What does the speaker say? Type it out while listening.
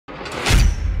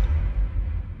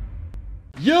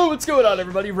Yo, what's going on,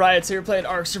 everybody? Riot's here playing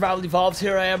Ark Survival Evolved.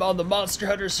 Here I am on the Monster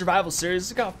Hunter Survival Series.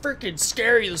 Look how freaking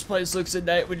scary this place looks at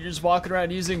night when you're just walking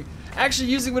around actually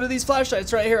using one of these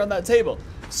flashlights right here on that table.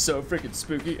 So freaking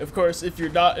spooky. Of course, if you're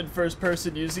not in first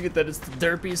person using it, then it's the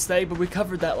derpiest thing, but we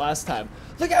covered that last time.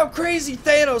 Look how crazy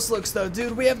Thanos looks though,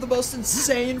 dude. We have the most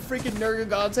insane freaking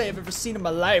Nergigante I've ever seen in my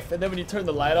life. And then when you turn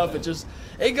the light off,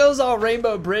 it goes all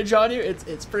Rainbow Bridge on you.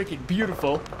 It's freaking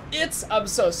beautiful. I'm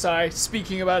so sorry,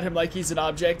 speaking about him like he's an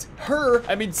object.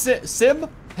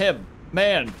 Him.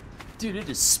 Man. Dude, it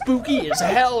is spooky as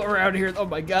hell around here. Oh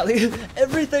my god,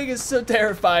 everything is so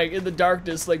terrifying in the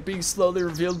darkness, like being slowly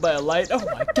revealed by a light. Oh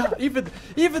my god, even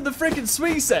the freaking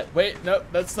swing set. Wait, no,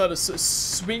 that's not a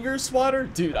swinger swatter?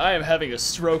 Dude, I am having a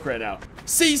stroke right now.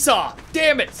 Seesaw!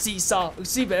 Damn it, Seesaw!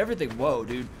 See, but everything, whoa,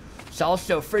 dude. It's all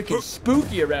so freaking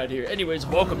spooky around here. Anyways,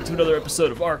 welcome to another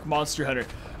episode of Ark Monster Hunter.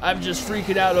 I'm just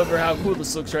freaking out over how cool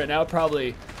this looks right now.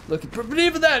 Probably looking, but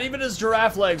even his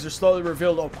giraffe legs are slowly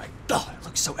revealed. Oh my god, it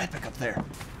looks so epic up there.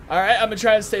 Alright, I'm gonna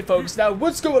try and stay focused now.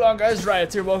 What's going on, guys?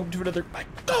 Riot's here. Welcome to another, my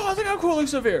god, look how cool it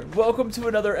looks over here. Welcome to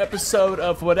another episode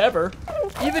of whatever.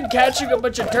 Even catching a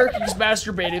bunch of turkeys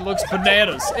masturbating looks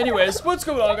bananas. Anyways, what's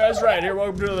going on, guys? Riot here.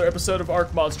 Welcome to another episode of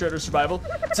Ark Monster Hunter Survival.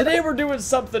 Today we're doing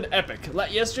something epic.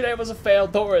 Yesterday was a fail.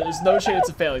 Don't worry, there's no chance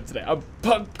of failing today.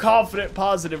 I'm confident,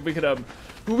 positive we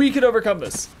could overcome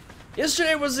this.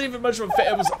 Yesterday wasn't even much of a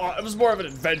fail. It was more of an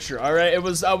adventure, all right?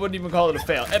 I wouldn't even call it a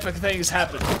fail. Epic things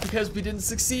happened. Because we didn't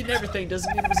succeed in everything doesn't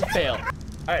mean it was a fail.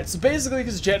 All right, so basically,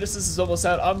 because Genesis is almost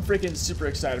out, I'm freaking super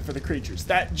excited for the creatures.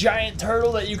 That giant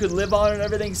turtle that you could live on and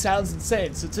everything sounds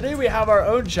insane. So today we have our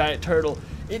own giant turtle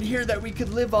in here that we could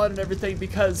live on and everything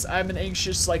because I'm an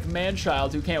anxious, like,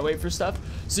 man-child who can't wait for stuff.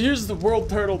 So here's the World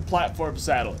Turtle Platform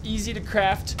Saddle. Easy to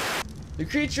craft. The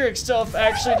creature itself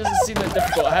actually doesn't seem that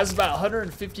difficult. It has about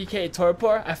 150k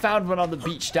torpor. I found one on the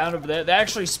beach down over there. They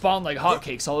actually spawn like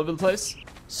hotcakes all over the place.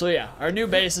 So yeah, our new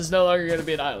base is no longer going to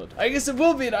be an island. I guess it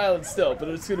will be an island still, but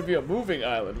it's going to be a moving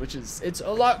island, it's a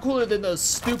lot cooler than those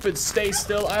stupid stay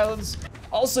still islands.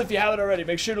 Also, if you haven't already,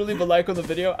 make sure to leave a like on the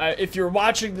video. If you're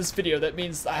watching this video, that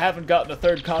means I haven't gotten a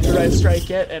third copyright strike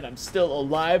yet, and I'm still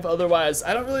alive. Otherwise,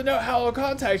 I don't really know how I'll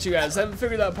contact you guys. I haven't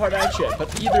figured that part out yet,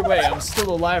 but either way, I'm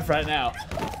still alive right now.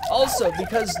 Also,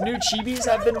 because new chibis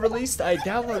have been released, I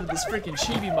downloaded this freaking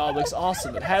chibi mod. Looks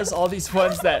awesome. It has all these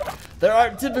ones that there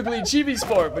aren't typically chibis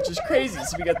for, which is crazy.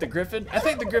 So we got the griffin. I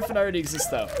think the griffin already exists,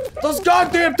 though. Those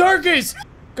goddamn turkeys!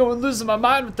 Going losing my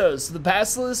mind with those. The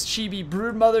Basilisk, Chibi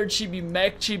Broodmother, Chibi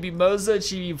Mech, Chibi Moza,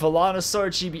 Chibi Volanosaur,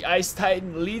 Chibi Ice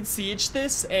Titan, Lead Siege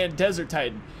and Desert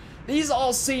Titan. These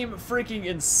all seem freaking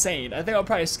insane. I think I'll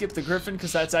probably skip the Griffin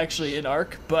because that's actually in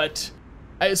Ark, but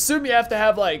I assume you have to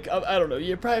have, like, I don't know,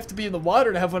 you probably have to be in the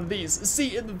water to have one of these.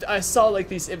 See, I saw like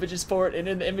these images for it, and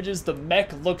in the images the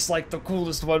Mech looks like the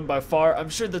coolest one by far. I'm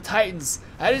sure the Titans,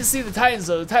 I didn't see the Titans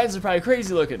though. The Titans are probably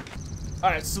crazy looking.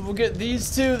 Alright, so we'll get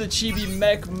these two, the Chibi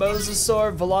Mech,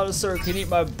 Mosasaur, Volanosaur can eat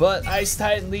my butt, Ice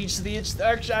Titan, Leech to the Itch.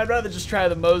 Actually, I'd rather just try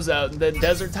the Moza out, and then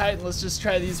Desert Titan, let's just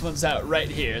try these ones out right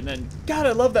here, and then, god,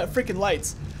 I love that freaking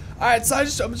lights. Alright, so I'm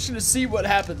just gonna see what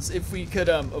happens if we could,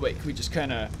 oh wait, can we just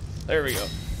kinda, there we go.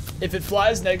 If it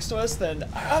flies next to us, then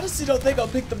I honestly don't think I'll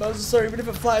pick the Mosasaur even if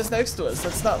it flies next to us.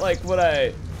 That's not like what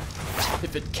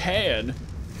if it can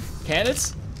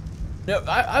it? No,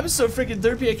 I'm so freaking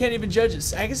derpy I can't even judge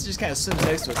it. I guess it just kind of swims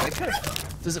next to us.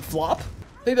 Does it flop?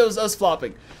 I think that was us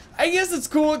flopping. I guess it's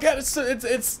cool. It kind of,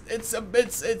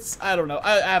 it's. I don't know.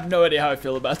 I have no idea how I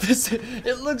feel about this.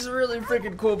 It looks really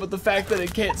freaking cool, but the fact that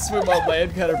it can't swim on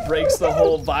land kind of breaks the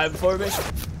whole vibe for me.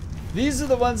 These are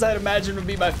the ones I'd imagine would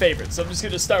be my favorites. So I'm just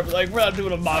gonna start with, like, we're not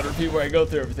doing a mod review where I go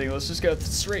through everything. Let's just go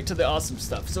straight to the awesome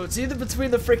stuff. So it's either between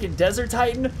the freaking Desert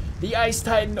Titan, the Ice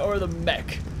Titan, or the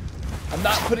Mech. I'm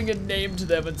not putting a name to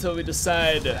them until we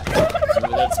decide. Ooh,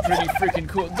 that's pretty freaking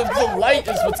cool. The light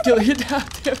is what's killing it now,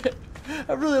 damn it.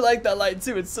 I really like that light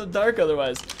too. It's so dark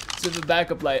otherwise. So the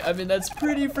backup light. I mean, that's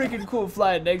pretty freaking cool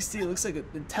flying next to you. It looks like an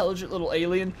intelligent little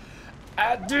alien.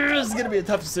 Dude, this is gonna be a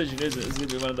tough decision, isn't it? It's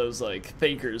gonna be one of those, like,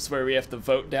 thinkers where we have to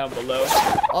vote down below.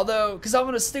 Although, because I'm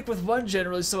gonna stick with one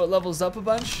generally so it levels up a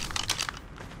bunch.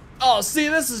 Oh, see,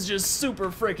 this is just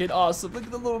super freaking awesome. Look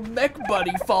at the little mech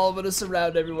buddy following us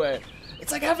around everywhere.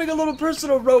 It's like having a little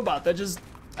personal robot that just,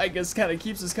 I guess, kind of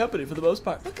keeps us company for the most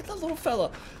part. Look at that little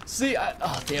fella. See,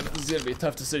 oh, damn it, this is gonna be a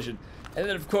tough decision. And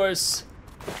then, of course,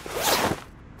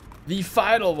 the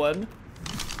final one,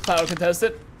 final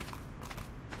contestant.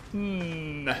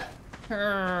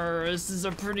 This is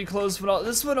a pretty close one.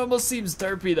 This one almost seems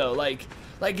derpy though. Like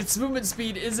its movement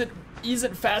speed isn't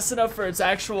fast enough for its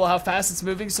actual how fast it's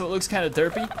moving, so it looks kind of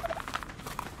derpy.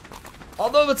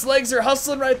 Although its legs are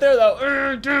hustling right there,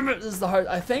 though. Damn it, this is the hard.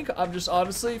 I think I'm just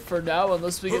honestly, for now,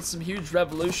 unless we get some huge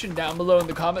revolution down below in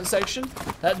the comment section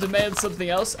that demands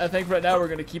something else, I think right now we're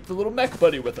gonna keep the little mech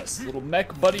buddy with us. Little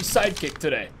mech buddy sidekick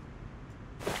today.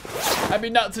 I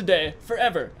mean, not today,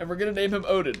 forever. And we're gonna name him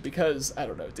Odin because I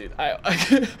don't know, dude.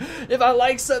 If I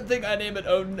like something, I name it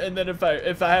Odin, and then if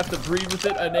I have to breed with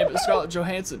it, I name it Scarlett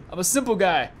Johansson. I'm a simple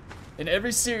guy. In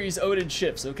every series, Odin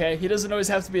ships, okay? He doesn't always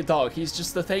have to be a dog. He's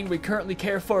just the thing we currently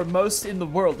care for most in the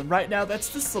world. And right now, that's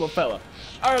this little fella.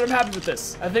 All right, I'm happy with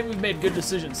this. I think we've made good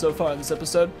decisions so far in this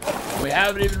episode. We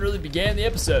haven't even really began the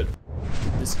episode.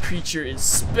 This creature is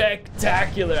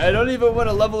spectacular. I don't even want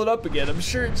to level it up again. I'm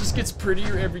sure it just gets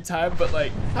prettier every time, but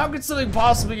like, how could something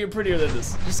possibly get prettier than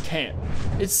this? It just can't.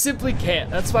 It simply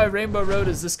can't. That's why Rainbow Road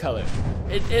is this color.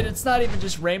 It's not even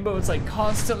just rainbow, it's like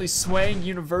constantly swaying,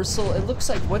 universal. It looks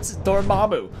like, what's it?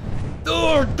 Dormammu.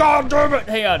 Oh, god damn it.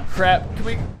 Hang on, crap.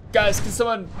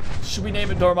 Should we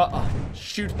name it Dormammu? Oh,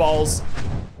 shoot balls.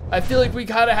 I feel like we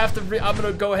kind of have to, I'm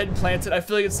going to go ahead and plant it. I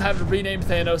feel like it's time to rename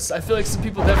Thanos. I feel like some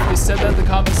people definitely said that in the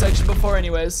comment section before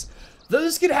anyways. Though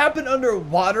this could happen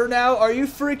underwater now? Are you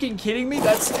freaking kidding me?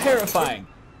 That's terrifying.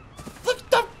 What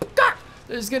the fuck?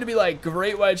 There's going to be like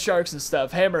great white sharks and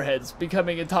stuff. Hammerheads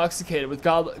becoming intoxicated with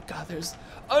goblin. God, there's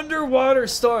underwater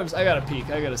storms. I got to peek.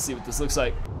 I got to see what this looks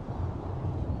like.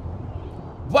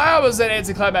 Wow, was that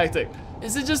anticlimactic?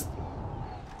 Is it just,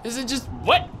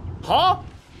 what? Huh?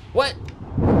 What?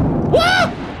 Woo!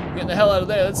 Getting the hell out of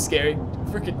there, that's scary.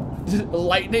 Freaking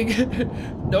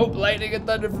lightning. Nope, lightning and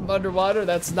thunder from underwater,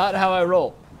 that's not how I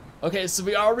roll. Okay, so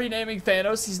we are renaming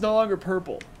Thanos, he's no longer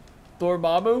purple.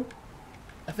 Dormammu?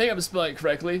 I think I'm spelling it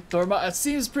correctly. That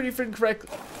seems pretty freaking correct.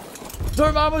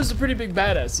 Dormammu's a pretty big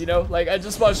badass, you know? Like, I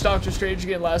just watched Doctor Strange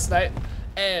again last night,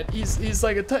 and he's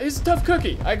like he's a tough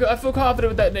cookie. I feel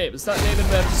confident with that name. It's not naming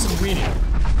him after some weenie.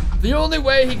 The only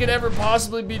way he could ever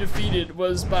possibly be defeated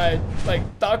was by,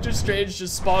 like, Doctor Strange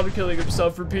just spawn killing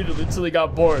himself repeatedly until he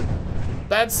got bored.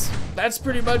 That's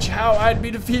pretty much how I'd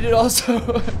be defeated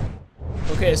also.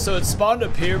 Okay, so it spawned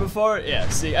up here before? Yeah,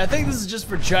 see, I think this is just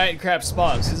for giant crap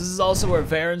spawns, because this is also where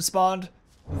Varen spawned.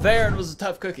 Varen was a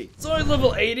tough cookie. It's only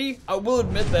level 80. I will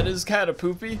admit that is kind of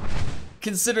poopy,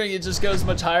 considering it just goes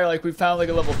much higher. Like, we found like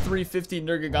a level 350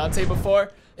 Nergigante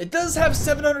before. It does have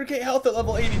 700k health at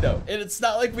level 80 though, and it's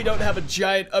not like we don't have a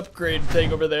giant upgrade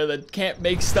thing over there that can't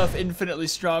make stuff infinitely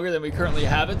stronger than we currently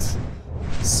have it.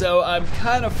 So I'm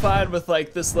kind of fine with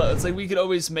like this level. It's like we could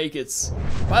always make it.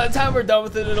 By the time we're done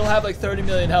with it, it'll have like 30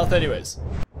 million health anyways.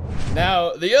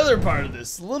 Now, the other part of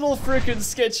this, little freaking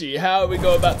sketchy, how we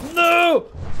go about, no!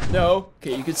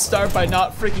 Okay, you could start by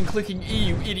not freaking clicking E,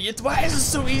 you idiot. Why is it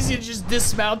so easy to just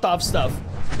dismount off stuff?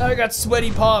 Now I got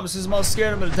sweaty palms because I'm all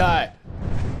scared I'm gonna die.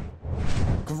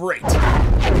 Great.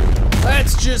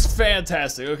 That's just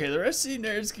fantastic. Okay, the rest of you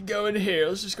nerds can go in here.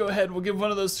 Let's just go ahead and we'll give one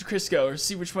of those to Crisco or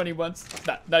see which one he wants.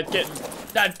 Not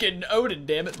getting Odin,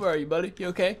 damn it. Where are you, buddy? You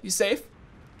okay? You safe?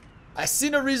 I see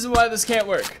no reason why this can't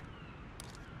work.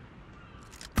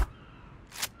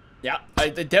 Yeah, I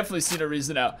definitely see no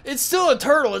reason now. It's still a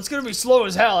turtle. It's gonna be slow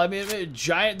as hell. I mean, a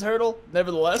giant turtle,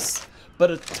 nevertheless, but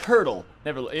a turtle,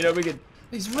 nevertheless. You know, we could.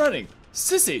 He's running,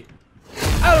 sissy.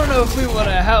 I don't know if we want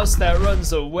a house that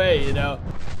runs away. You know,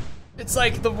 it's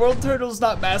like the world turtle's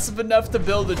not massive enough to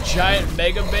build a giant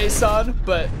mega base on,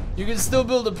 but you can still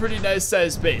build a pretty nice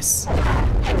sized base.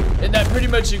 And that pretty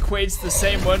much equates the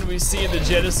same one we see in the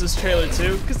Genesis trailer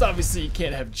too, because obviously you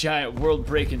can't have giant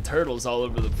world-breaking turtles all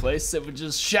over the place. It would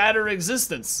just shatter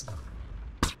existence.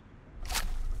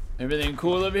 Everything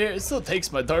cool over here? It still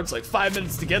takes my darts like 5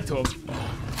 minutes to get to him.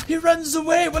 He runs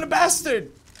away, what a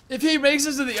bastard! If he makes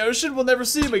it to the ocean, we'll never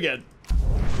see him again.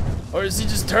 Or is he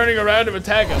just turning around to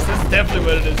attack us? That's definitely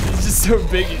what it is. He's just so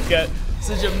big, he's got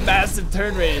such a massive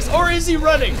turn radius. Or is he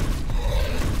running?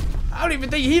 I don't even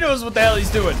think he knows what the hell he's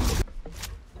doing.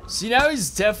 See, now he's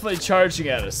definitely charging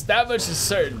at us. That much is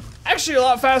certain. Actually, a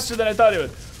lot faster than I thought he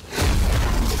would.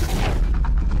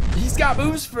 He's got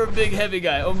moves for a big, heavy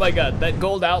guy. Oh my god, that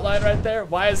gold outline right there?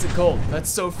 Why is it gold? That's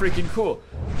so freaking cool.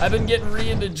 I've been getting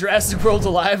into Jurassic World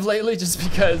Alive lately just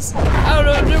because, I don't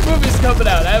know, new movies coming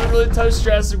out. I haven't really touched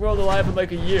Jurassic World Alive in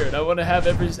like a year, and I want to have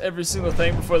every single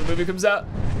thing before the movie comes out.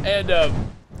 And,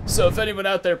 so if anyone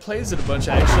out there plays it a bunch,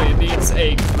 actually, it needs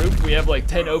a group. We have like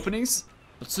 10 openings.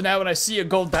 So now when I see a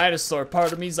gold dinosaur,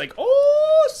 part of me is like,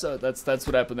 oh! So that's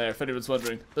what happened there, if anyone's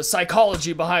wondering. The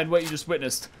psychology behind what you just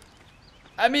witnessed.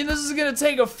 I mean, this is gonna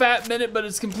take a fat minute, but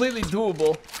it's completely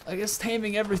doable. I guess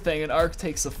taming everything in Ark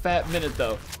takes a fat minute,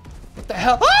 though. What the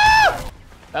hell? Ah!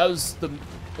 That was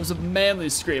a manly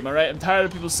scream, alright? I'm tired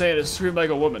of people saying I scream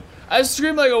like a woman. I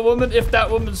scream like a woman if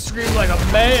that woman screamed like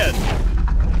a man.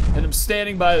 And I'm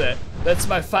standing by that. That's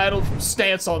my final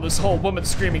stance on this whole woman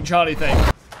screaming Johnny thing.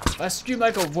 If I scream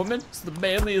like a woman, it's the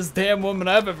manliest damn woman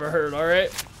I've ever heard,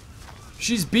 alright?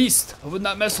 She's beast. I would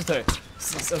not mess with her.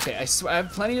 Okay, I swear, I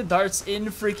have plenty of darts in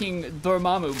freaking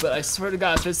Dormammu, but I swear to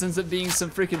God, if this ends up being some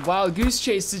freaking wild goose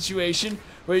chase situation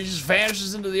where he just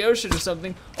vanishes into the ocean or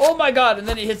something, oh my God, and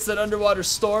then he hits that underwater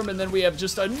storm, and then we have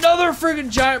just another freaking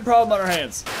giant problem on our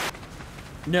hands.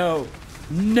 No.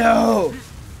 No.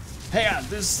 Hang on,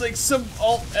 there's like some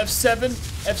Alt F7,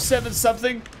 F7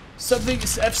 something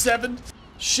is F7,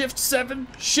 Shift 7,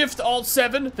 Shift Alt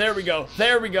 7, there we go,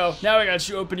 now I got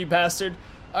you open, you bastard.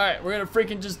 Alright, we're gonna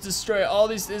freaking just destroy all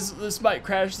these, this might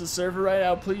crash the server right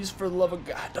now, please, for the love of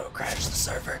God, don't crash the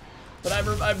server. But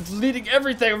I'm deleting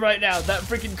everything right now, that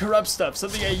freaking corrupt stuff,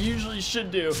 something I usually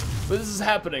should do, but this is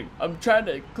happening. I'm trying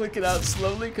to click it out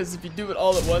slowly, because if you do it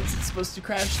all at once, it's supposed to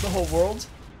crash the whole world.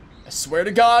 I swear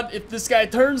to God, if this guy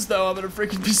turns though, I'm gonna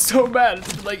freaking be so mad.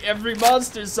 It's been like every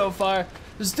monster so far.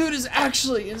 This dude is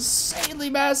actually insanely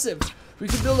massive. We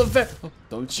can build a oh,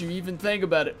 don't you even think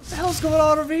about it. What the hell's going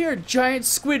on over here? Giant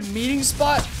squid meeting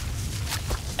spot?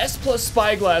 S+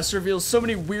 Spyglass reveals so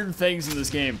many weird things in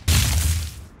this game.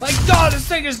 My God, this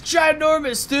thing is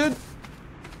ginormous, dude.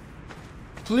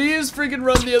 Please freaking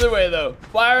run the other way though.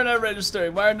 Why aren't I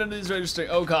registering? Why are none of these registering?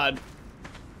 Oh God.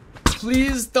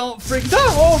 Please don't freaking,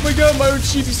 oh my God, my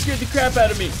Chibi scared the crap out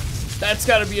of me. That's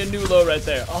gotta be a new low right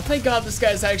there. Oh, thank God this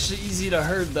guy's actually easy to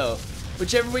herd though.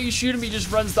 Whichever way you shoot him, he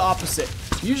just runs the opposite.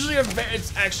 Usually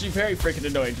it's actually very freaking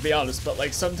annoying, to be honest, but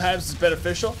like sometimes it's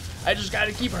beneficial. I just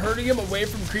gotta keep herding him away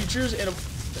from creatures in a,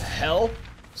 the hell?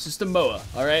 It's just a MOA,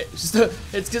 alright? It's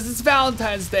because it's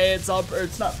Valentine's Day, it's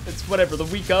whatever, the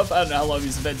week of. I don't know how long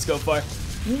these events go for.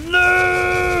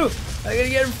 No! I gotta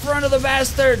get in front of the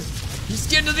bastard! He's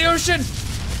getting to the ocean!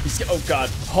 Oh God,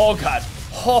 oh God,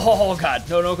 oh God.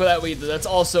 No, don't go that way either, that's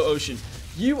also ocean.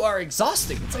 You are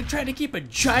exhausting. It's like trying to keep a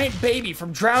giant baby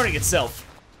from drowning itself.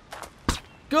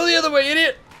 Go the other way,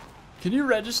 idiot! Can you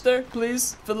register,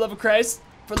 please? For the love of Christ?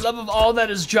 For the love of all that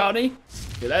is Johnny?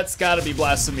 Yeah, that's gotta be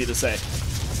blasphemy to say.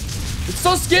 It's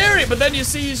so scary, but then you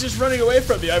see he's just running away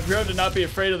from you. I've grown to not be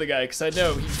afraid of the guy, because I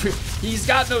know he's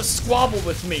got no squabble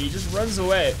with me. He just runs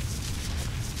away.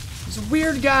 He's a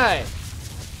weird guy.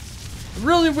 A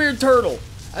really weird turtle.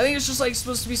 I think it's just like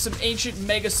supposed to be some ancient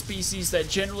mega species that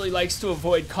generally likes to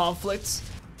avoid conflicts.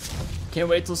 Can't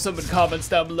wait till someone comments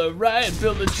down below, Ryan,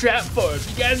 build a trap for it.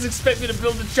 You guys expect me to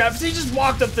build a trap? He just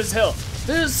walked up this hill.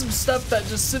 There's some stuff that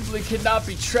just simply cannot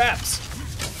be traps.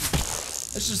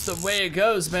 That's just the way it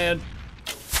goes, man.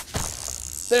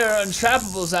 There are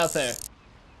untrappables out there.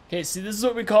 Okay, see, this is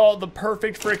what we call the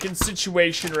perfect freaking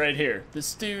situation right here.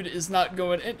 This dude is not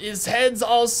going in. His head's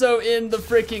also in the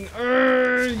freaking,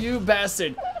 you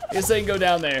bastard. I guess I can go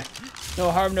down there.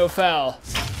 No harm, no foul.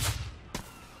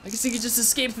 I guess he could just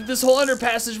escape through this whole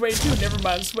underpassageway too. Never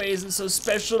mind, this way isn't so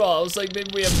special at all. I was like,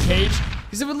 maybe we have a cage.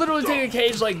 Because it would literally take a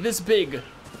cage like this big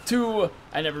to,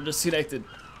 I never disconnected,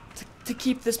 to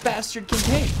keep this bastard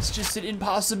contained. It's just an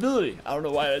impossibility. I don't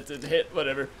know why that didn't hit,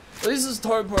 whatever. At least this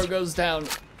torpor goes down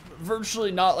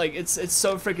virtually not like, it's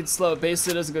so freaking slow.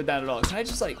 Basically it doesn't go down at all. Can I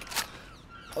just like,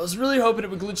 I was really hoping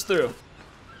it would glitch through.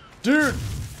 Dude,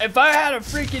 if I had a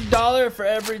freaking dollar for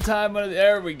every time one of the,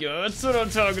 there we go. That's what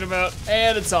I'm talking about.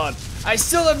 And it's on. I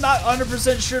still am not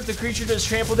 100% sure if the creature does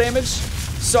trample damage.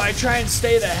 So I try and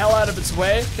stay the hell out of its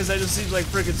way, because that just seems like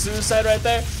freaking suicide right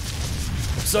there.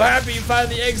 I'm so happy you find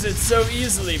the exit so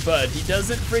easily, bud. He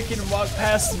doesn't freaking walk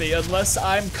past me unless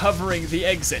I'm covering the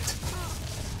exit.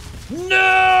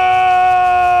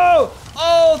 No!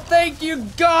 Oh, thank you,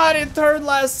 God, it turned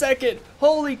last second.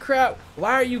 Holy crap.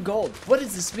 Why are you gold? What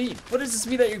does this mean? What does this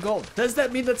mean that you're gold? Does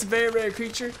that mean that's a very rare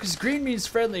creature? Because green means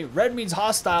friendly, red means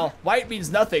hostile, white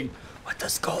means nothing. What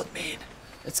does gold mean?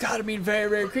 It's gotta mean very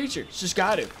rare creature. It's just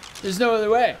gotta. There's no other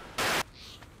way.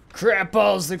 Crap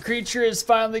balls, the creature has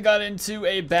finally got into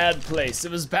a bad place.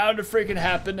 It was bound to freaking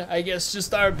happen. I guess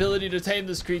just our ability to tame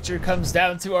this creature comes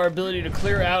down to our ability to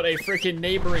clear out a freaking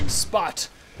neighboring spot.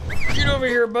 Get over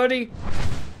here, buddy.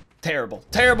 Terrible,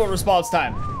 terrible response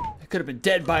time. I could have been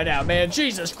dead by now, man.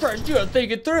 Jesus Christ, you gotta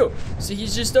think it through. See,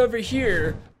 he's just over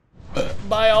here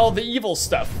by all the evil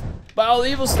stuff. By all the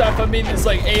evil stuff, I mean it's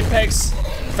like Apex,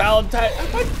 Valentine.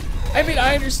 I mean,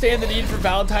 I understand the need for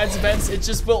Valentine's events. It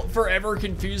just will forever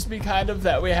confuse me, kind of,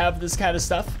 that we have this kind of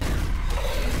stuff.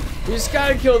 We just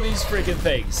gotta kill these freaking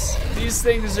things. These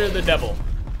things are the devil.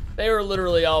 They were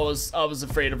literally all I was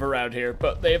afraid of around here,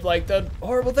 but they've like done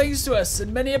horrible things to us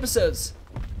in many episodes.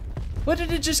 What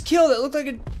did it just kill that looked like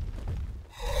a...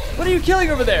 What are you killing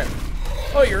over there?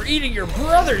 Oh, you're eating your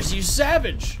brothers, you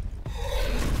savage.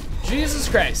 Jesus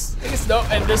Christ. I guess no,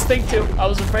 and this thing too. I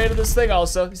was afraid of this thing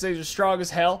also. These things are strong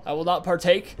as hell. I will not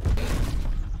partake.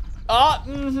 Ah,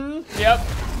 yep.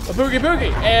 A boogie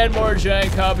boogie. And more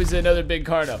giant copies of another big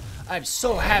Carno. I'm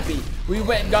so happy we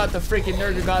went and got the freaking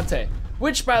Nergigante.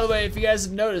 Which, by the way, if you guys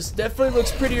have noticed, definitely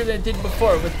looks prettier than it did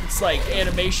before with its, like,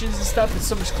 animations and stuff. It's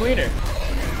so much cleaner.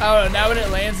 I don't know, now when it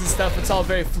lands and stuff, it's all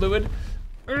very fluid.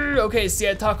 Okay, see,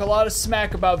 I talk a lot of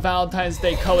smack about Valentine's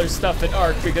Day color stuff in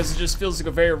Ark because it just feels like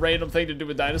a very random thing to do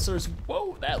with dinosaurs.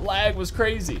 Whoa, that lag was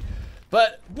crazy.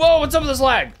 But, whoa, what's up with this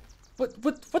lag?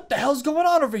 What the hell's going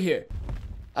on over here?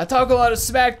 I talk a lot of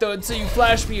smack, though, until you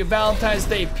flash me a Valentine's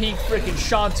Day pink freaking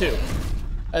Shantu.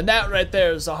 And that right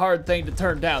there is a hard thing to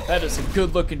turn down. That is a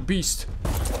good-looking beast.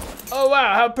 Oh,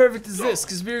 wow, how perfect is this?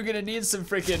 Because we were going to need some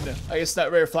freaking, I guess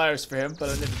not rare flowers for him, but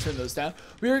I never turn those down.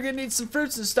 We were going to need some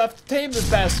fruits and stuff to tame this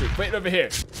bastard. Wait, over here.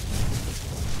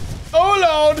 Oh,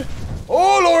 Lord.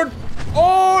 Oh, Lord.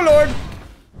 Oh, Lord.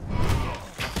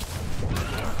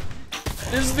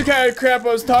 This is the kind of crap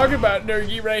I was talking about,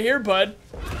 Nergy, right here, bud.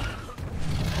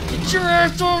 Get your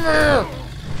ass over here.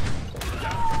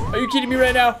 Are you kidding me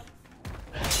right now?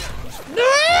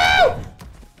 No!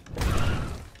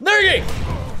 Nergy!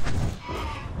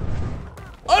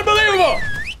 Unbelievable!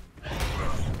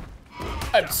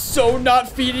 I'm so not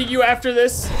feeding you after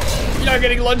this. You're not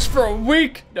getting lunch for a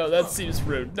week. No, that seems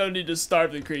rude. No need to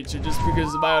starve the creature just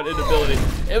because of my own inability.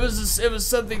 It was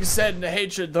something said in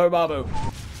hatred, Dormammu.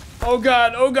 Oh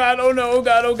god, oh god, oh no, oh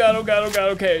god, oh god, oh god, oh god.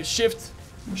 Okay, shift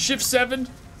 7,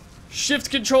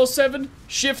 shift control 7,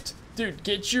 shift. Dude,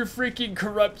 get your freaking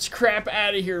corrupt crap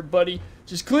out of here, buddy.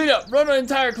 Just clean up, run an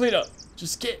entire cleanup.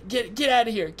 Just get out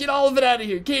of here. Get all of it out of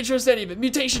here. Can't trust any of it.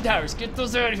 Mutation towers, get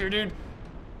those out of here, dude.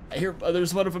 I hear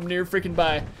there's one of them near freaking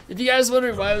by. If you guys are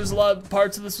wondering why there's a lot of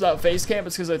parts of this without face cam,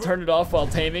 it's because I turned it off while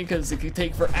taming, because it could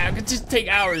take it could just take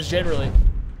hours generally.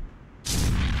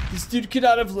 This dude could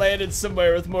not have landed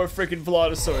somewhere with more freaking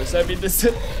Velociraptors. I mean, this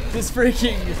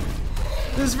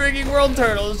freaking world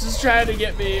turtle is just trying to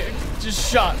get me just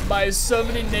shot by so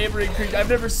many neighboring creatures. I've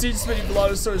never seen so many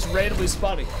Velociraptors randomly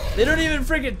spawning. They don't even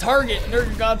freaking target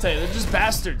Nergigante. They're just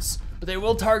bastards. But they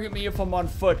will target me if I'm on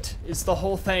foot. It's the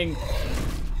whole thing.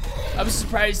 I'm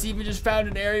surprised he even just found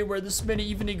an area where this many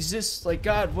even exists. Like,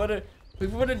 God, what a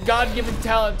God-given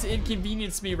talent to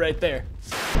inconvenience me right there.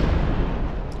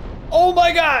 Oh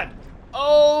my god!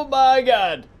 Oh my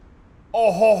god!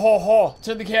 Oh ho ho ho!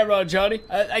 Turn the camera on, Johnny.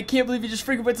 I can't believe he just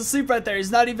freaking went to sleep right there. He's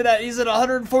not even at, he's at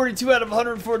 142 out of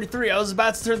 143. I was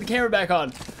about to turn the camera back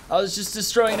on. I was just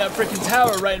destroying that freaking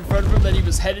tower right in front of him that he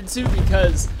was headed to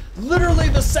because literally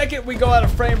the second we go out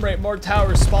of frame rate, more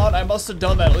towers spawn. I must have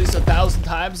done that at least 1,000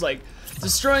 times. Like,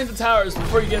 destroying the towers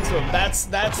before you get to them, that's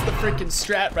the freaking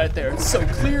strat right there. It's so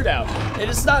clear now. And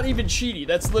it's not even cheaty.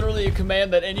 That's literally a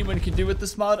command that anyone can do with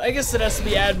this mod. I guess it has to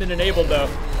be admin enabled though.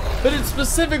 But it's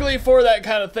specifically for that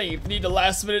kind of thing. If you need to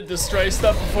last minute destroy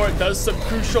stuff before it does some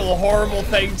crucial, horrible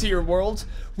thing to your world.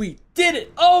 We did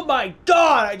it! Oh my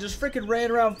god! I just freaking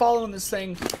ran around following this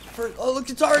thing. Oh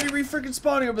look, it's already freaking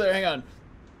spawning over there. Hang on.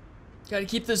 Gotta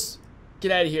keep this.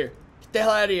 Get out of here. Get the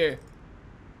hell out of here.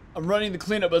 I'm running the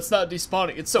cleanup, but it's not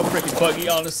despawning. It's so freaking buggy,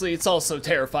 honestly. It's all so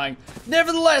terrifying.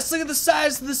 Nevertheless, look at the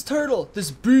size of this turtle. This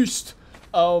beast.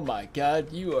 Oh my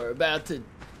god, you are about to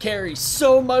carry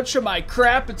so much of my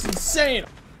crap. It's insane.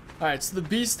 Alright, so the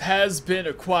beast has been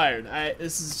acquired.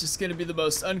 This is just going to be the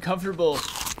most uncomfortable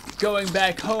going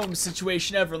back home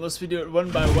situation ever, unless we do it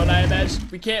one by one, I imagine.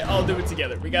 We can't all do it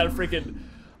together. We gotta freaking...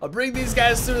 I'll bring these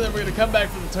guys through, then we're gonna come back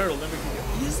for the turtle. Then we can go.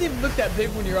 He doesn't even look that big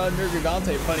when you're on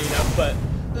Nergigante, funny enough, but...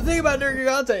 The thing about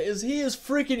Nergigante is he is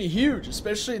freaking huge,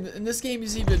 especially in this game.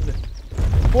 He's even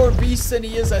more beast than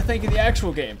he is, I think, in the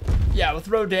actual game. Yeah, with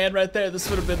Rodan right there, this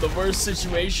would have been the worst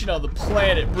situation on the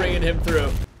planet bringing him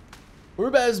through. We're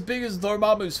about as big as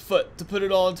Dormammu's foot, to put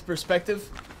it all into perspective.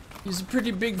 He's a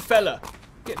pretty big fella.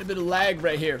 Getting a bit of lag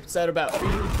right here. What's that about?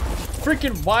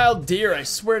 Freaking wild deer, I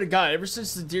swear to God. Ever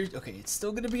since the deer... Okay, it's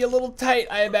still going to be a little tight,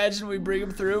 I imagine, when we bring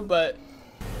him through, but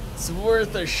it's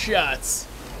worth a shot.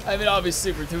 I mean,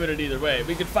 obviously, we're doing it either way.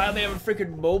 We could finally have a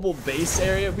freaking mobile base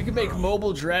area. We could make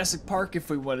mobile Jurassic Park if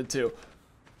we wanted to.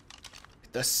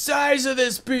 The size of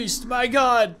this beast, my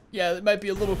god! Yeah, it might be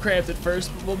a little cramped at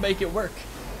first, but we'll make it work.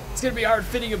 It's gonna be hard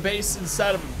fitting a base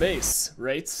inside of a base,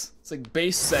 right? It's like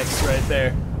base sex right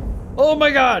there. Oh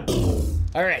my god!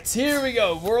 Alright, here we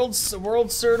go. World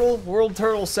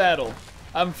turtle saddle.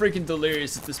 I'm freaking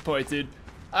delirious at this point, dude.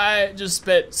 I just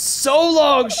spent so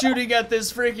long shooting at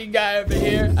this freaking guy over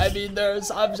here. I mean,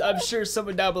 I'm sure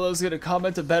someone down below is gonna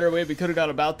comment a better way we could have gone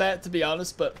about that, to be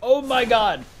honest, but oh my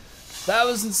god. That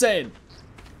was insane.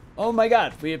 Oh my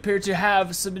god, we appear to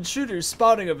have some intruders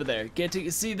spawning over there.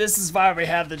 See, this is why we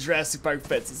have the Jurassic Park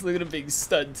fences. Look at them being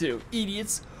stunned too.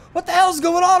 Idiots. What the hell's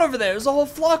going on over there? There's a whole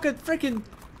flock of freaking...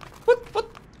 What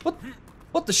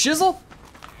the shizzle?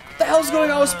 What the hell's going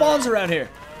on with spawns around here?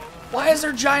 Why is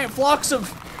there giant flocks of...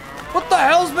 What the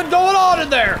hell's been going on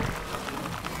in there?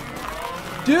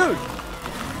 Dude,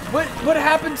 what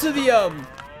happened to the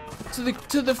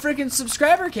freaking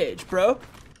subscriber cage, bro?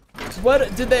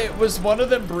 What did they, was one of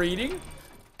them breeding?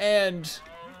 And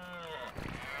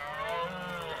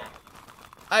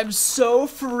I'm so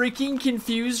freaking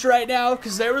confused right now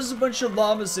because there was a bunch of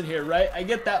llamas in here, right? I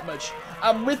get that much.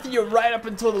 I'm with you right up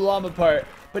until the llama part,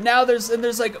 but now they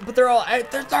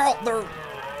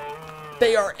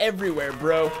are everywhere,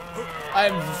 bro.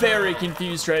 I'm very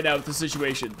confused right now with the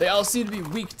situation. They all seem to be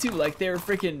weak too, like they're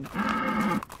freaking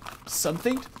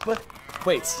something. What?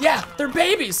 Wait, yeah, they're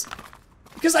babies.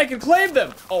 Because I can claim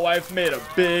them. Oh, I've made a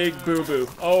big boo-boo.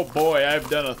 Oh boy, I've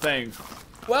done a thing.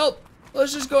 Well,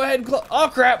 let's just go ahead and oh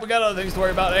crap, we got other things to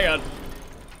worry about. Hang on.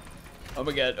 Oh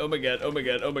my god, oh my god, oh my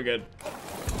god, oh my god.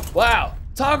 Wow,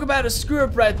 talk about a screw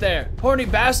up right there. Horny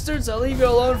bastards, I'll leave you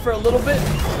alone for a little bit.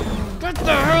 Get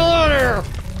the hell out of here!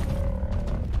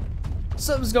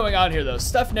 Something's going on here though.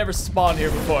 Stuff never spawned here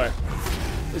before.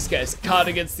 This guy's caught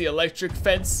against the electric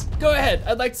fence. Go ahead,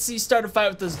 I'd like to see you start a fight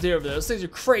with those deer over there. Those things are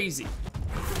crazy.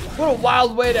 What a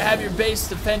wild way to have your base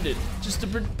defended. Just a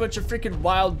bunch of freaking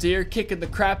wild deer kicking the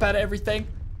crap out of everything.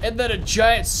 And then a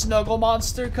giant snuggle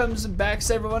monster comes and backs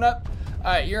everyone up.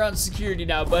 Alright, you're on security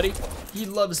now, buddy. He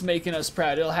loves making us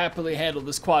proud. He'll happily handle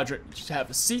this quadrant. Just have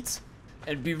a seat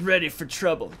and be ready for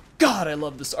trouble. God, I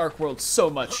love this Ark world so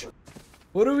much.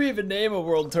 What do we even name a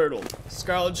world turtle?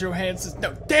 Scarlett Johansson?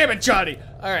 No, damn it, Johnny!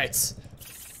 Alright.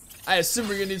 I assume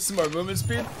we're gonna need some more movement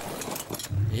speed.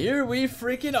 Here we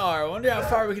freaking are. I wonder how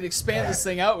far we can expand this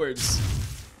thing outwards.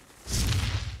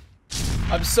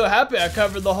 I'm so happy I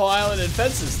covered the whole island in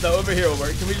fences. No, over here will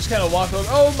work. Can we just kind of walk over?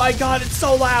 Oh my god, it's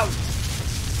so loud!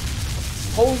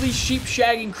 Holy sheep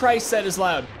shagging Christ, that is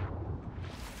loud.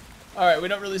 Alright, we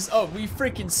don't really... Oh, we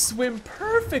freaking swim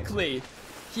perfectly.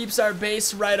 Keeps our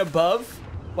base right above,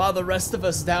 while the rest of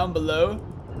us down below,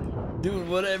 doing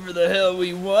whatever the hell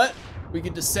we want. We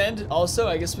can descend. Also,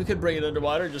 I guess we could bring it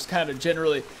underwater, just kind of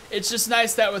generally. It's just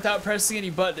nice that without pressing any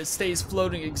button, it stays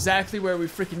floating exactly where we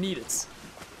freaking need it.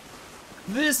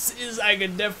 This is... I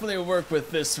can definitely work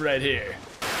with this right here.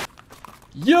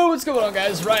 Yo, what's going on,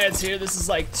 guys? Riot's here. This is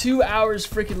like 2 hours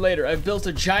freaking later. I've built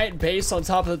a giant base on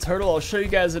top of the turtle. I'll show you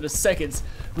guys in a second.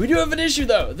 We do have an issue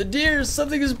though. The deers,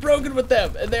 something is broken with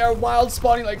them, and they are wild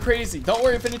spawning like crazy. Don't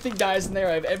worry if anything dies in there.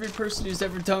 I have every person who's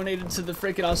ever donated to the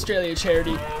freaking Australia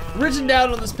charity written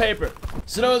down on this paper,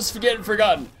 so no one's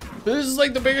forgotten. But this is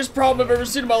like the biggest problem I've ever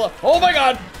seen in my life. Oh my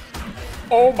god!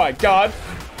 Oh my god!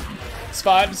 It's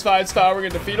fine. It's fine. It's fine. We're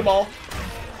gonna defeat them all.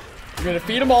 We're gonna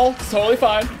feed them all. It's totally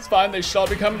fine. It's fine. They should all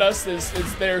be coming to us. There's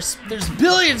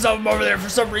billions of them over there for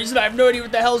some reason. I have no idea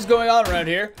what the hell is going on around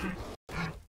here.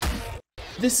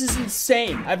 This is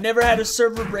insane. I've never had a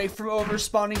server break from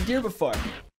over-spawning deer before.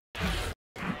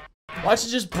 Watch it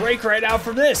just break right out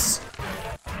from this.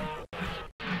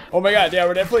 Oh my god, yeah,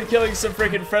 we're definitely killing some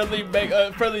freaking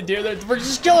friendly deer there. We're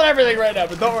just killing everything right now,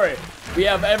 but don't worry. We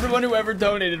have everyone who ever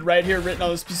donated right here written on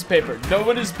this piece of paper. No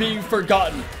one is being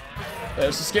forgotten.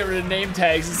 Let's just get rid of name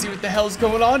tags and see what the hell's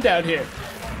going on down here.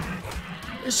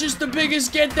 It's just the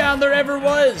biggest get down there ever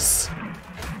was.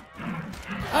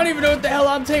 I don't even know what the hell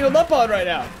I'm tangled up on right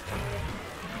now.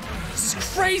 This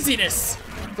is craziness.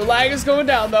 The lag is going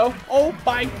down though. Oh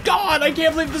my god, I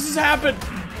can't believe this has happened.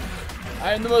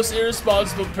 I am the most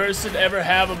irresponsible person to ever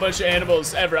have a bunch of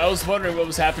animals ever. I was wondering what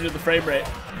was happening to the frame rate.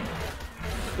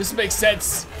 This makes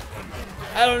sense.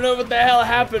 I don't know what the hell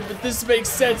happened, but this makes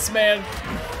sense, man.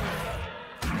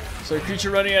 So a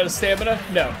creature running out of stamina?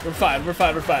 No, we're fine, we're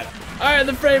fine, we're fine. Alright,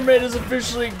 the frame rate is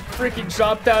officially freaking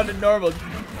dropped down to normal.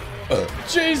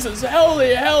 Jesus,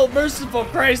 holy hell, merciful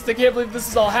Christ, I can't believe this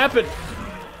has all happened.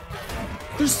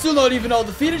 They're still not even all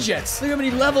defeated yet. Look how many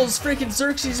levels freaking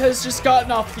Xerxes has just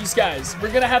gotten off these guys.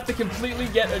 We're gonna have to completely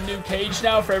get a new cage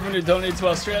now for everyone who donated to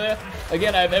Australia.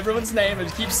 Again, I have everyone's name and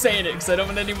keep saying it because I don't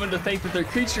want anyone to think that their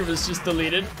creature was just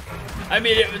deleted. I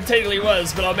mean, it technically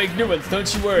was, but I'll make new ones,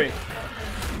 don't you worry.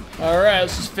 Alright,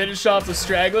 let's just finish off the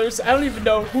stragglers. I don't even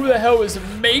know who the hell was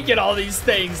making all these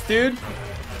things, dude.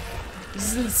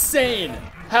 This is insane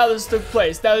how this took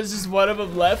place. Now there's just one of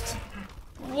them left.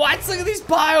 What? Look at these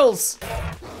piles.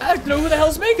 I don't know who the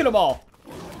hell's making them all.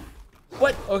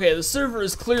 What? Okay, the server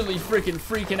is clearly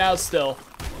freaking out still.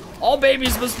 All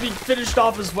babies must be finished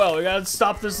off as well. We gotta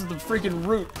stop this at the freaking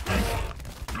root.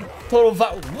 Total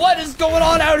What is going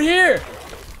on out here?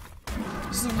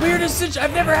 This is the weirdest situation.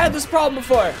 I've never had this problem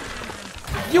before.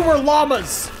 You were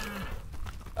llamas.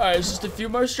 All right, it's just a few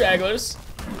more stragglers.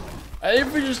 I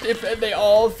think if they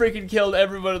all freaking killed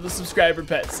every one of the subscriber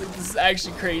pets. Like, this is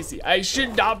actually crazy. I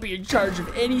should not be in charge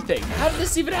of anything. How did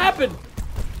this even happen?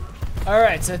 All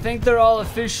right, so I think they're all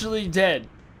officially dead.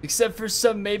 Except for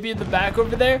some maybe in the back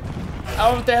over there. I don't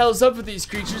know what the hell is up with these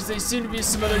creatures. They seem to be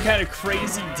some other kind of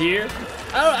crazy deer.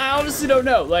 I honestly don't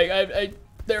know. Like,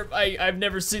 I've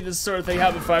never seen this sort of thing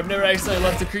happen before. I've never actually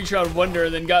left a creature on wonder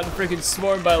and then gotten freaking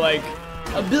swarmed by like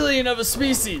a billion of a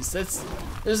species. This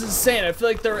is insane. I feel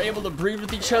like they're able to breed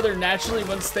with each other naturally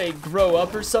once they grow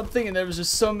up or something, and there was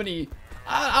just so many.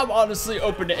 I'm honestly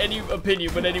open to any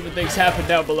opinion what anyone thinks happened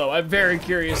down below. I'm very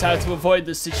curious how to avoid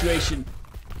this situation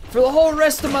for the whole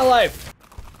rest of my life.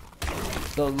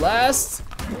 The last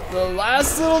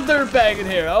little dirtbag in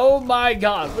here. Oh my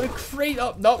god. What a crate.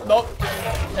 Oh, nope.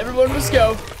 Everyone must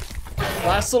go.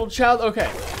 Last little child.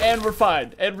 Okay. And we're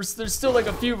fine. And there's still like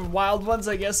a few wild ones,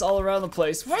 I guess, all around the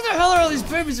place. Where the hell are all these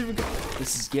babies?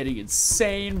 This is getting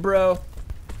insane, bro.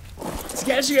 To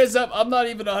catch you guys up, I'm not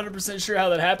even 100% sure how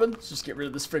that happened. Let's just get rid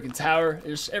of this freaking tower.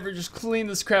 Just clean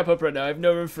this crap up right now. I have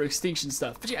no room for extinction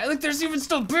stuff. But yeah, look, there's even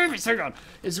still babies. Hang on.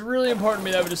 It's really important to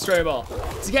me that we destroy them all.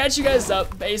 To catch you guys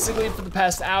up, basically for the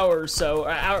past hour or so, or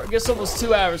I guess almost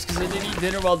 2 hours, because I did eat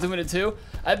dinner while doing it too.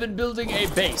 I've been building a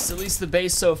base, at least the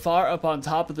base so far, up on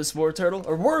top of this world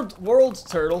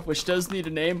turtle, which does need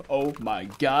a name. Oh my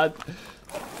god.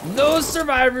 No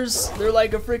survivors. They're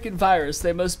like a freaking virus.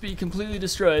 They must be completely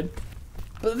destroyed.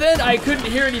 But then I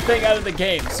couldn't hear anything out of the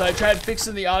game, so I tried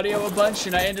fixing the audio a bunch,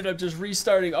 and I ended up just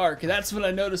restarting Ark. And that's when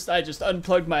I noticed I just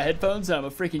unplugged my headphones, and I'm a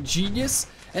freaking genius.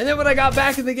 And then when I got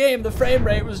back in the game, the frame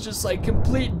rate was just like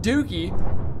complete dookie.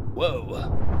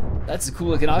 Whoa. That's a cool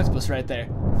looking octopus right there.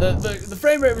 The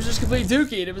frame rate was just complete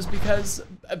dookie, and it was because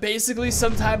basically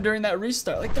sometime during that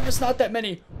restart, like there was not that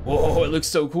many. Whoa, it looks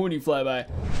so cool when you fly by.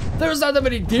 There was not that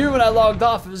many deer when I logged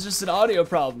off. It was just an audio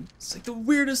problem. It's like the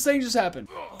weirdest thing just happened.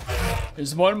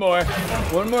 There's one more.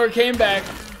 One more came back.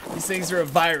 These things are a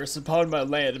virus upon my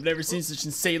land. I've never seen such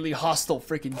insanely hostile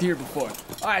freaking deer before.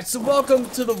 Alright, so welcome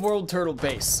to the World Turtle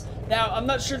base. Now, I'm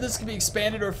not sure if this can be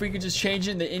expanded or if we could just change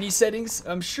it into any settings.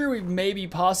 I'm sure we maybe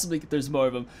possibly, there's more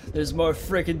of them. There's more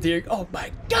freaking deer. Oh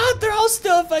my god, they're all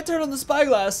still. If I turn on the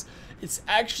spyglass, it's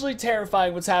actually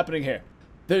terrifying what's happening here.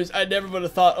 I never would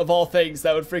have thought of all things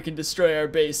that would freaking destroy our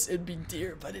base. It'd be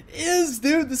deer, but it is,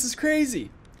 dude. This is crazy.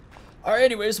 Alright,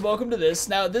 anyways, welcome to this.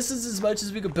 Now, this is as much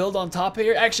as we could build on top of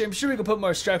here. Actually, I'm sure we could put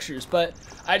more structures, but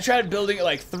I tried building it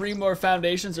like 3 more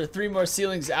foundations or 3 more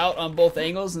ceilings out on both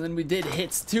angles, and then we did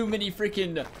hit too many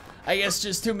freaking, I guess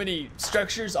just too many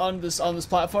structures on this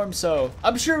platform, so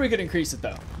I'm sure we could increase it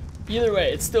though. Either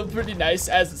way, it's still pretty nice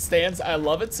as it stands. I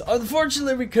love it.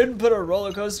 Unfortunately, we couldn't put a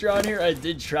roller coaster on here. I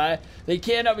did try. They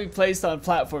cannot be placed on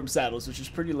platform saddles, which is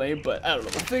pretty lame, but I don't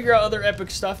know. We'll figure out other epic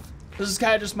stuff. This is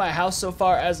kind of just my house so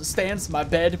far as it stands. My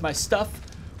bed, my stuff.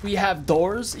 We have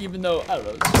doors, even though, I don't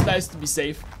know, it's just nice to be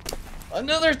safe.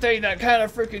 Another thing that kind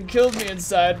of freaking killed me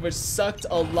inside, which sucked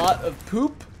a lot of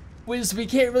poop, was we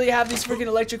can't really have these freaking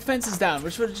electric fences down,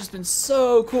 which would have just been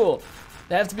so cool.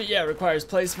 They have to be, yeah, requires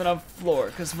placement on floor,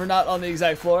 because we're not on the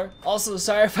exact floor. Also,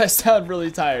 sorry if I sound really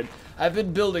tired. I've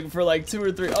been building for like 2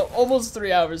 or 3, almost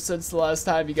 3 hours since the last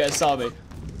time you guys saw me.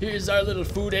 Here's our little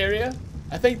food area.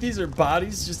 I think these are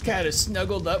bodies just kind of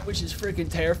snuggled up, which is freaking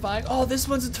terrifying. Oh, this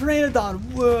one's a pteranodon.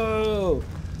 Whoa.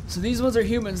 So these ones are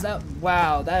humans.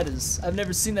 Wow, that is, I've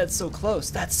never seen that so close.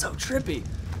 That's so trippy.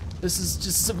 This is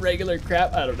just some regular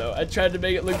crap. I don't know. I tried to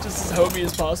make it look just as homey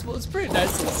as possible. It's a pretty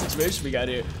nice little situation we got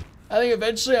here. I think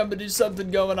eventually I'm gonna do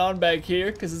something going on back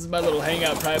here, because this is my little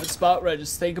hangout private spot where I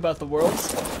just think about the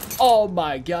worlds. Oh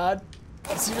my god.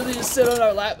 Does he really just sit on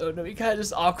our lap? Oh no, he kind of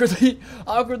just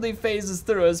awkwardly phases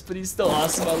through us, but he's still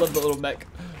awesome. I love the little mech.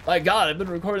 My god, I've been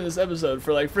recording this episode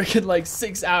for like freaking like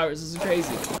 6 hours. This is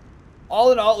crazy.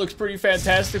 All in all, it looks pretty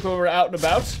fantastic when we're out and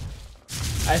about.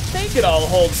 I think it all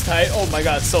holds tight. Oh my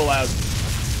god, so loud.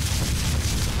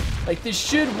 Like, this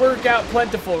should work out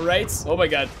plentiful, right? Oh my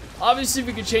god. Obviously,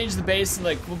 we could change the base and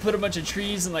like we'll put a bunch of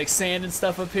trees and like sand and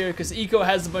stuff up here, because Eco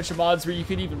has a bunch of mods where you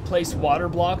could even place water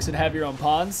blocks and have your own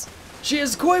ponds. She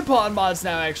has koi pond mods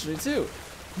now, actually, too.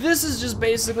 This is just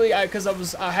basically, because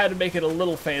I had to make it a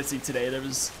little fancy today. There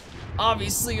was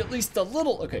obviously at least a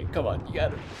little, okay, come on, you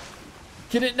gotta,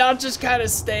 can it not just kind of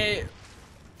stay,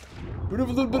 we have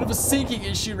a little bit of a sinking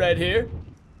issue right here.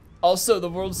 Also,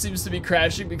 the world seems to be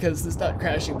crashing because it's not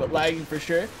crashing, but lagging for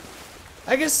sure.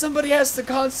 I guess somebody has to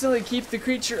constantly keep the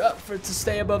creature up for it to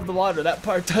stay above the water. That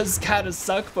part does kind of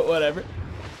suck, but whatever.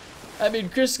 I mean,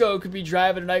 Crisco could be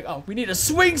driving and like, oh, we need a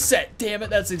swing set. Damn it,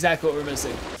 that's exactly what we're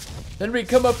missing. Then we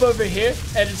come up over here,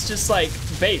 and it's just like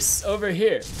base over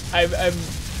here.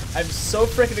 I'm so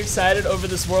freaking excited over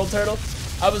this world turtle.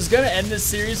 I was gonna end this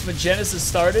series when Genesis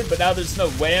started, but now there's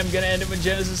no way I'm gonna end it when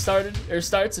Genesis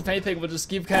starts. If anything, we'll just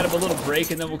give kind of a little break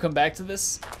and then we'll come back to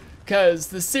this, cause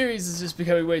the series is just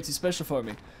becoming way too special for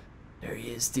me. There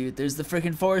he is, dude. There's the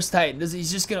freaking Forest Titan.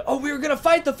 He's just gonna. Oh, we were gonna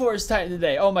fight the Forest Titan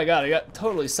today. Oh my god, I got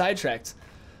totally sidetracked.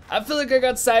 I feel like I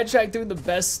got sidetracked doing the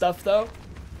best stuff though.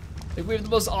 Like we have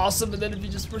the most awesome, and then if you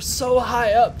just we're so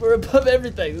high up, we're above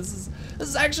everything. This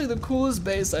is actually the coolest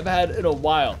base I've had in a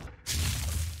while.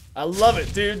 I love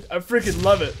it, dude. I freaking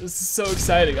love it. This is so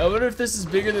exciting. I wonder if this is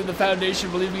bigger than the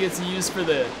foundation we'll even get to use for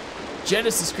the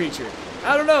Genesis creature.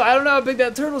 I don't know how big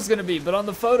that turtle's gonna be, but on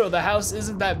the photo, the house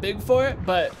isn't that big for it,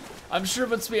 but I'm sure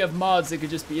once we have mods, it could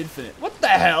just be infinite. What the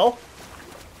hell?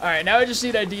 Alright, now I just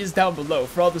need ideas down below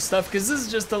for all the stuff, because this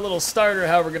is just a little starter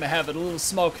how we're gonna have it, a little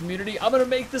small community. I'm gonna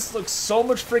make this look so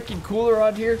much freaking cooler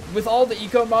on here. With all the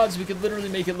eco mods, we could literally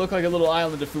make it look like a little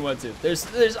island if we want to. There's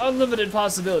unlimited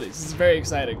possibilities. This is very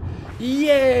exciting.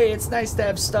 Yay! It's nice to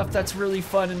have stuff that's really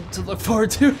fun and to look forward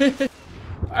to.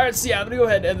 Alright, so yeah, I'm gonna go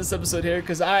ahead and end this episode here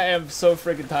because I am so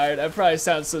freaking tired. I probably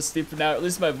sound so stupid now. At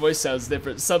least my voice sounds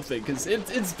different, something, because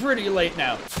it's pretty late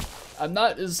now.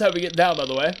 This is how we get down, by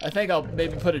the way. I think I'll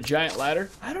maybe put a giant ladder.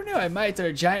 I don't know, I might, or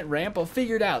a giant ramp. I'll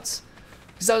figure it out.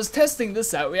 Because I was testing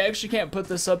this out. We actually can't put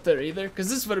this up there either, because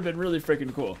this would have been really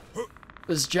freaking cool.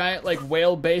 This giant, like,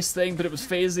 whale base thing, but it was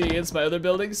phasing against my other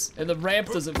buildings. And the ramp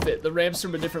doesn't fit. The ramp's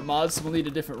from a different mod, so we'll need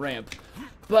a different ramp.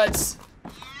 But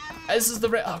this is the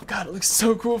ramp. Oh, God, it looks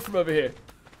so cool from over here.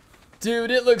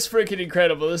 Dude, it looks freaking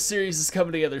incredible. This series is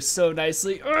coming together so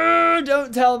nicely.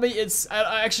 Don't tell me it's...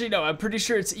 actually, no, I'm pretty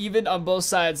sure it's even on both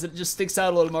sides. It just sticks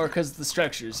out a little more because of the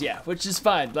structures. Yeah, which is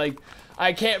fine. Like,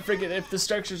 I can't freaking... If the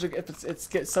structures are...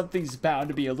 If something's bound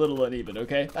to be a little uneven,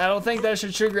 okay? I don't think that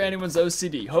should trigger anyone's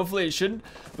OCD. Hopefully it shouldn't.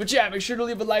 But yeah, make sure to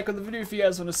leave a like on the video if you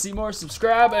guys want to see more.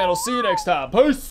 Subscribe, and I'll see you next time. Peace!